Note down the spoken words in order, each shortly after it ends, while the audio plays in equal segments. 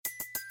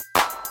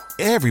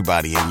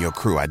Everybody in your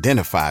crew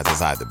identifies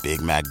as either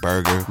Big Mac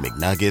Burger,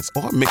 McNuggets,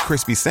 or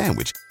McCrispy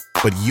Sandwich.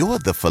 But you're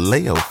the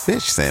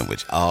Filet-O-Fish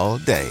Sandwich all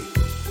day.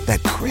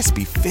 That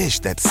crispy fish,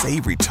 that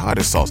savory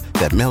tartar sauce,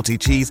 that melty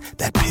cheese,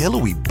 that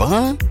pillowy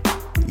bun.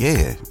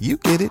 Yeah, you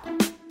get it.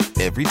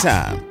 Every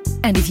time.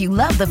 And if you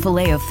love the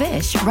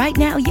Filet-O-Fish, right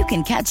now you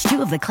can catch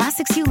two of the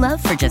classics you love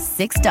for just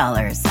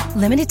 $6.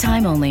 Limited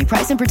time only.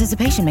 Price and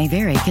participation may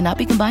vary. Cannot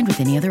be combined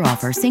with any other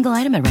offer. Single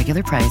item at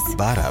regular price.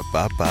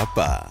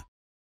 Ba-da-ba-ba-ba.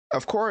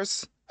 Of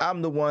course,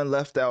 I'm the one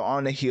left out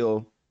on the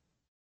hill,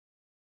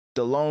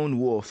 the lone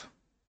wolf,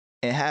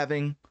 and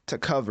having to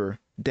cover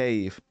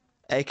Dave,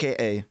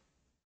 aka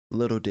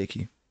Little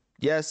Dicky.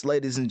 Yes,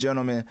 ladies and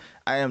gentlemen,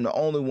 I am the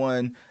only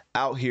one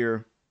out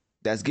here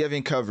that's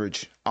giving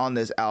coverage on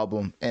this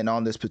album and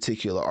on this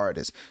particular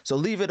artist. So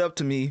leave it up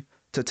to me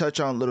to touch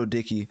on Little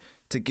Dicky,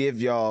 to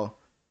give y'all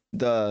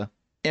the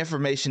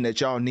information that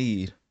y'all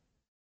need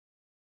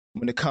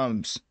when it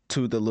comes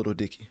to the Little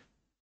Dicky.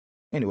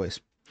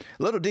 Anyways,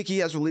 Little Dicky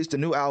has released a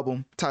new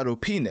album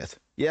titled Penith.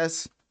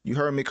 Yes, you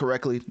heard me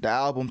correctly. The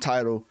album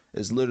title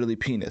is literally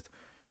Penith.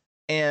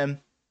 And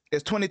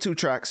it's 22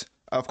 tracks,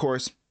 of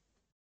course.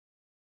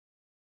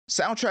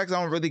 Soundtracks I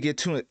don't really get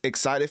too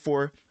excited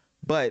for,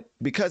 but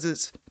because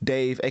it's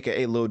Dave,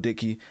 aka Lil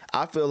Dicky,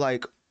 I feel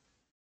like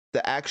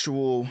the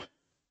actual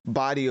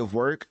body of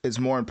work is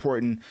more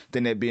important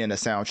than it being a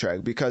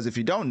soundtrack. Because if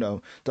you don't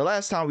know, the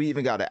last time we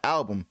even got an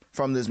album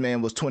from this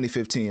man was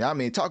 2015. I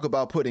mean, talk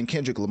about putting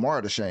Kendrick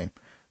Lamar to shame.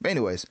 But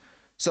anyways,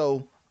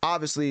 so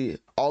obviously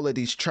all of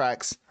these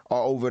tracks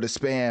are over the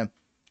span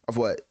of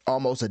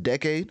almost a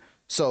decade.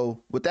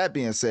 So with that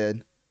being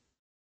said,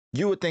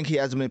 you would think he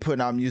hasn't been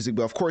putting out music,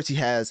 but of course he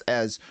has.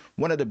 As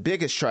one of the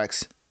biggest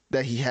tracks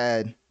that he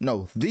had,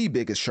 the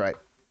biggest track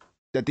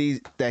that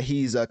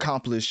he's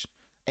accomplished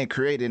and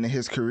created in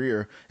his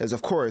career is,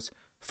 of course,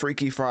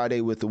 Freaky Friday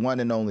with the one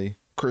and only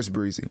Chris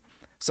Breezy.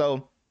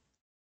 So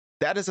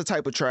that is the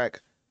type of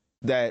track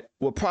that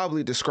will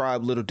probably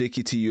describe Little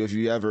Dicky to you if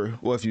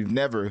you've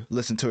never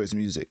listened to his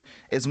music.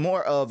 It's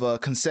more of a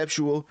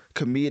conceptual,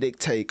 comedic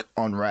take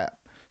on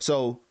rap.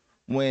 So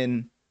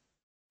when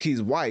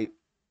he's white,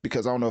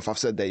 because I don't know if I've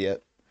said that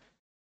yet,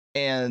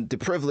 and the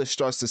privilege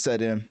starts to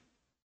set in,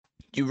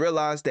 you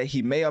realize that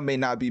he may or may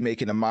not be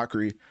making a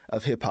mockery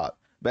of hip hop.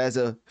 But as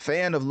a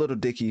fan of Little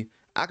Dicky,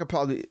 I would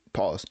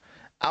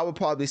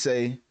probably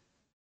say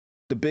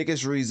the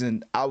biggest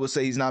reason I would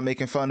say he's not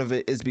making fun of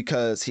it is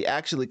because he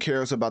actually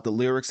cares about the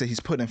lyrics that he's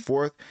putting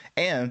forth.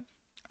 And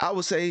I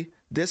would say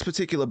this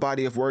particular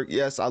body of work,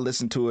 yes, I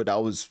listened to it.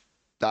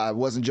 I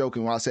wasn't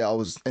joking when I say I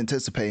was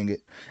anticipating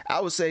it.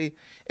 I would say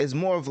it's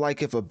more of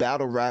like if a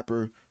battle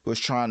rapper was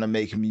trying to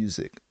make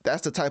music.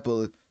 That's the type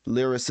of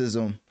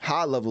lyricism,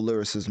 high-level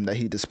lyricism that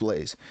he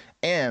displays.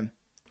 And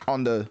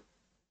on the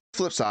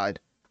flip side,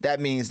 that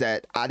means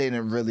that I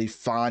didn't really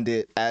find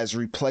it as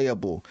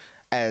replayable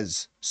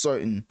as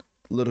certain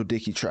Little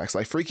Dicky tracks.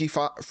 Like Freaky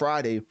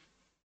Friday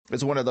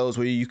is one of those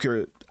where you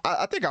could,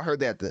 I think I heard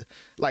that,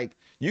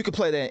 you could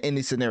play that in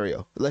any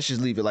scenario. Let's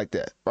just leave it like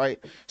that, right?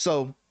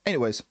 So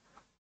anyways,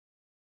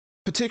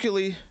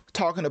 particularly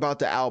talking about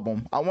the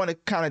album, I want to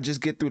kind of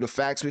just get through the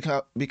facts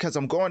because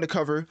I'm going to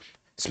cover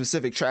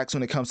specific tracks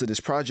when it comes to this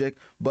project.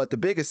 But the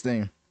biggest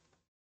thing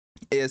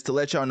is to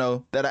let y'all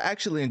know that I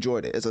actually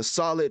enjoyed it. It's a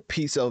solid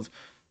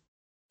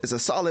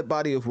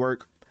body of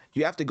work.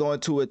 You have to go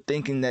into it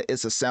thinking that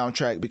it's a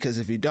soundtrack, because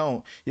if you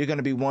don't, you're going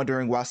to be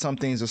wondering why some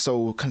things are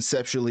so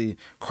conceptually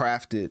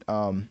crafted.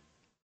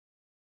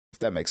 If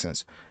that makes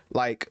sense.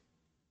 Like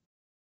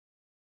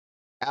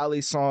Ali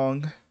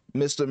Song,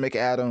 Mr.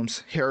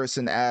 McAdams,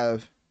 Harrison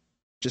Ave,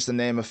 just to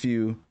name a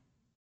few.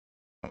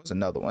 That was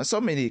another one. So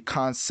many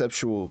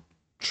conceptual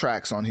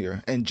tracks on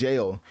here. And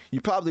Jail, you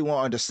probably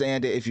won't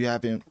understand it if you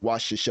haven't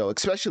watched the show.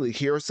 Especially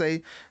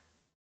Hearsay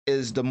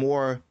is the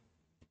more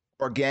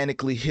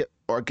organic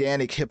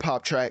hip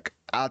hop track,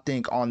 I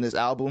think, on this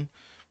album.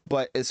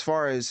 But as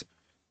far as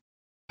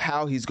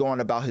how he's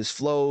going about his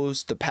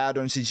flows, the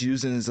patterns he's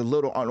using is a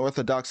little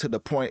unorthodox to the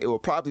point it will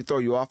probably throw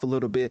you off a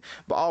little bit.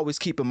 But always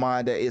keep in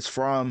mind that it's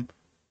from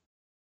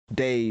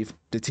Dave,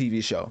 the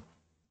TV show,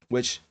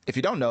 which, if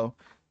you don't know,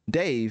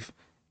 Dave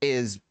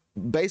is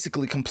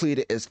basically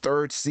completed its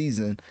third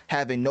season,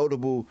 having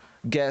notable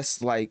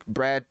guests like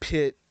Brad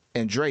Pitt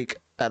and Drake,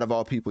 out of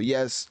all people.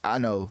 Yes, I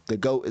know the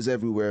GOAT is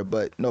everywhere,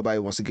 but nobody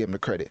wants to give him the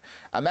credit.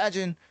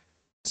 Imagine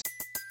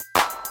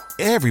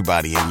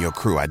Everybody in your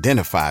crew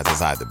identifies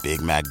as either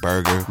Big Mac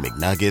Burger,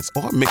 McNuggets,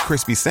 or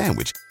McCrispy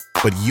Sandwich.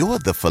 But you're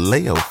the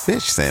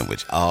Filet-O-Fish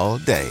Sandwich all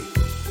day.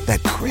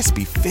 That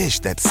crispy fish,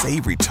 that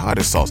savory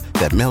tartar sauce,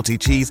 that melty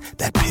cheese,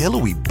 that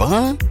pillowy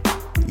bun.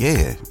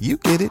 Yeah, you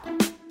get it.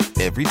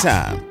 Every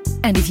time.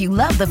 And if you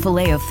love the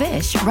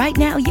Filet-O-Fish, right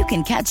now you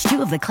can catch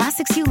two of the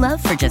classics you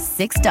love for just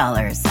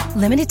 $6.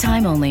 Limited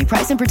time only.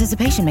 Price and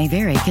participation may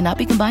vary. Cannot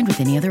be combined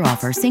with any other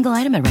offer. Single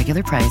item at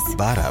regular price.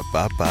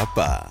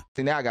 Ba-da-ba-ba-ba.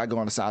 See, now I gotta go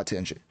on a side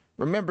tangent.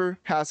 Remember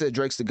how I said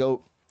Drake's the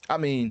GOAT? I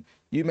mean,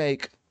 you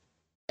make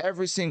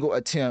every single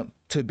attempt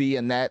to be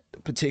in that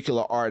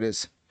particular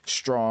artist's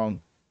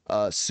strong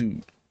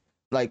suit.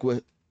 like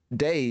with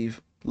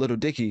Dave, Little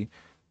Dicky,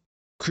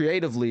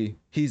 creatively,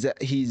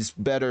 he's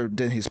better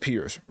than his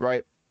peers,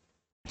 right?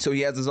 So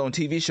he has his own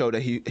TV show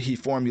that he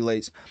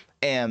formulates,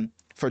 and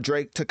for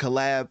Drake to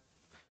collab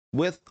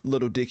with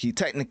Little Dicky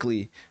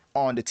technically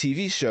on the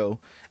TV show,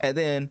 and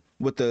then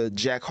with the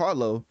Jack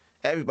Harlow,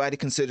 everybody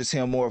considers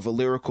him more of a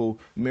lyrical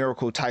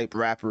miracle type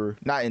rapper,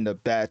 not in the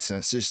bad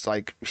sense, just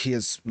like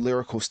his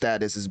lyrical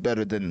status is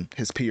better than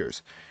his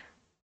peers.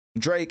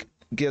 Drake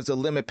gives a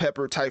Lemon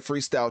Pepper type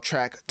freestyle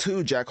track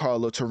to Jack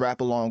Harlow to rap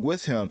along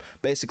with him,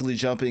 basically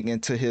jumping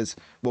into his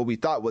what we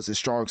thought was his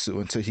strong suit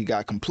until he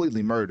got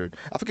completely murdered.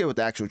 I forget what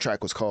the actual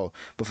track was called,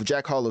 but for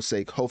Jack Harlow's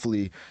sake,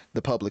 hopefully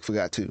the public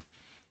forgot too.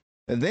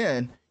 And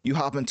then you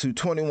hop into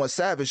 21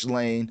 Savage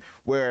lane,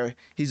 where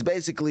he's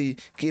basically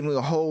giving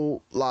a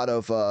whole lot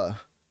of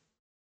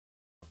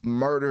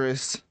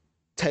murderous,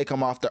 take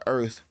him off the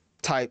earth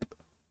type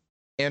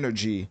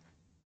energy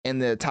in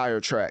the entire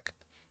track.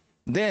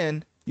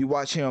 Then you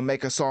watch him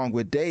make a song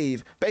with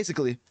Dave.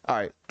 Basically, all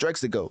right, Drake's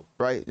the GOAT,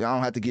 right? I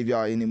don't have to give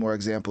y'all any more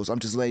examples. I'm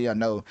just letting y'all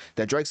know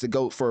that Drake's the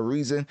GOAT for a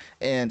reason,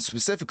 and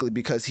specifically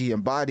because he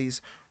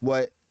embodies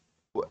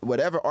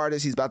whatever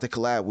artist he's about to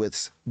collab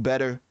with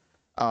better,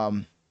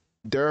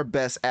 their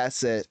best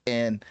asset,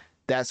 and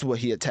that's what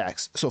he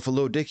attacks. So for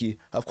Lil Dicky,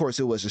 of course,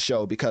 it was a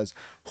show, because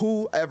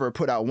whoever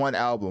put out one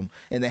album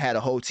and they had a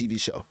whole TV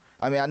show?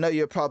 I mean, I know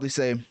you'll probably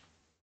say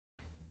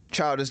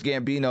Childish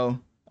Gambino,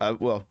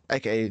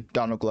 aka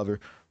Donald Glover,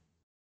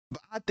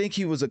 but I think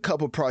he was a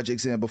couple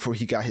projects in before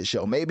he got his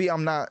show. Maybe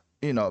I'm not,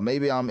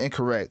 maybe I'm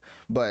incorrect,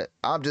 but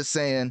I'm just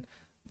saying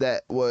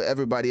that what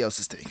everybody else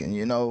is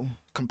thinking,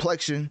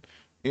 complexion,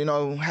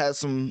 has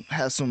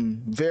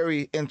some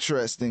very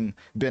interesting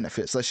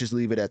benefits. Let's just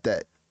leave it at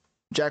that.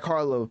 Jack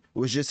Harlow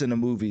was just in a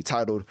movie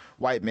titled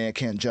White Man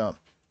Can't Jump.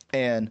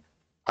 And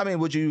I mean,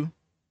 would you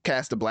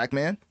cast a black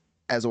man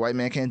as a white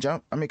man can't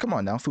jump? I mean, come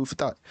on now, food for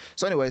thought.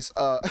 So anyways,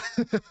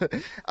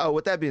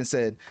 with that being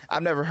said,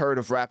 I've never heard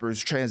of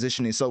rappers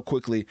transitioning so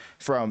quickly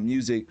from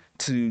music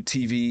to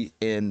TV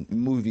and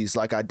movies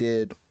like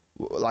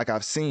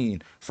I've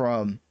seen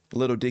from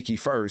Little Dicky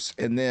first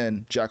and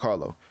then Jack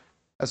Harlow.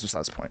 That's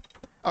besides the point.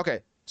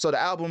 Okay, so the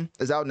album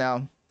is out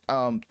now.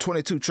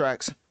 22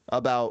 tracks,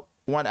 about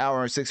 1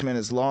 hour and 6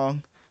 minutes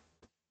long.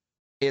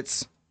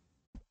 It's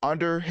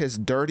under his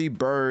Dirty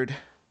Bird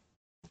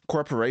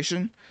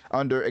Corporation,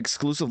 under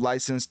exclusive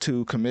license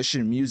to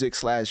Commission Music /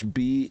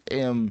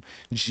 BMG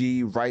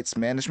Rights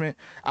Management.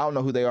 I don't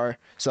know who they are,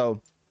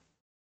 so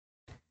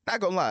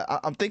not gonna lie,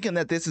 I'm thinking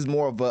that this is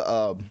more of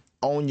a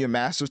own your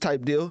masters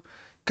type deal,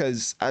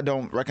 because I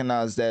don't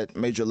recognize that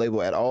major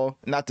label at all.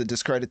 Not to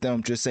discredit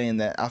them, just saying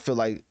that I feel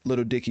like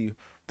Little Dicky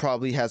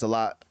probably has a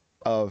lot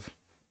of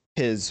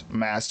his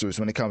masters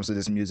when it comes to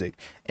this music.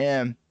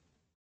 And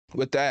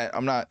with that,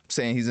 I'm not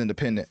saying he's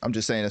independent. I'm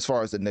just saying as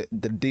far as the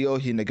deal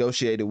he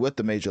negotiated with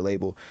the major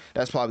label,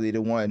 that's probably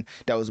the one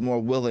that was more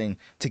willing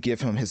to give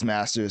him his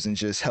masters and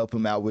just help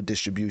him out with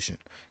distribution,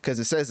 because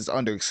it says it's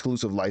under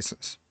exclusive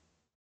license.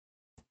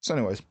 So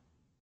anyways,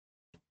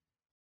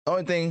 the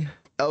only thing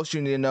else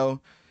you need to know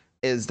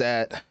is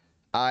that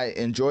I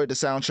enjoyed the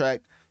soundtrack.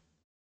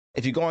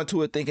 If you go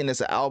into it thinking it's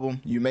an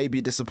album, you may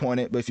be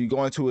disappointed. But if you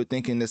go into it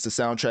thinking it's a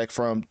soundtrack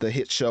from the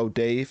hit show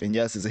Dave, and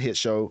yes, it's a hit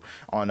show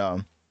on I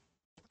think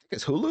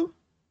it's Hulu. I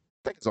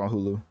think it's on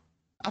Hulu.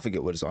 I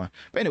forget what it's on.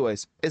 But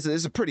anyways,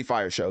 it's a pretty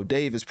fire show.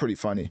 Dave is pretty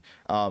funny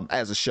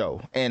as a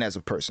show and as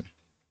a person.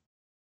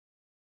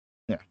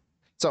 Yeah.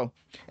 So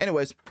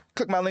anyways,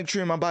 click my link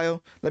tree in my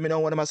bio. Let me know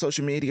on one of my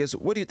social medias.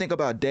 What do you think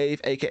about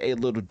Dave, aka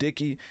Little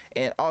Dicky?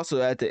 And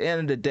also at the end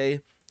of the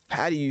day,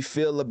 how do you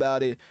feel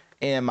about it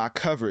and my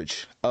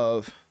coverage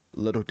of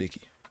Little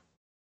Dicky?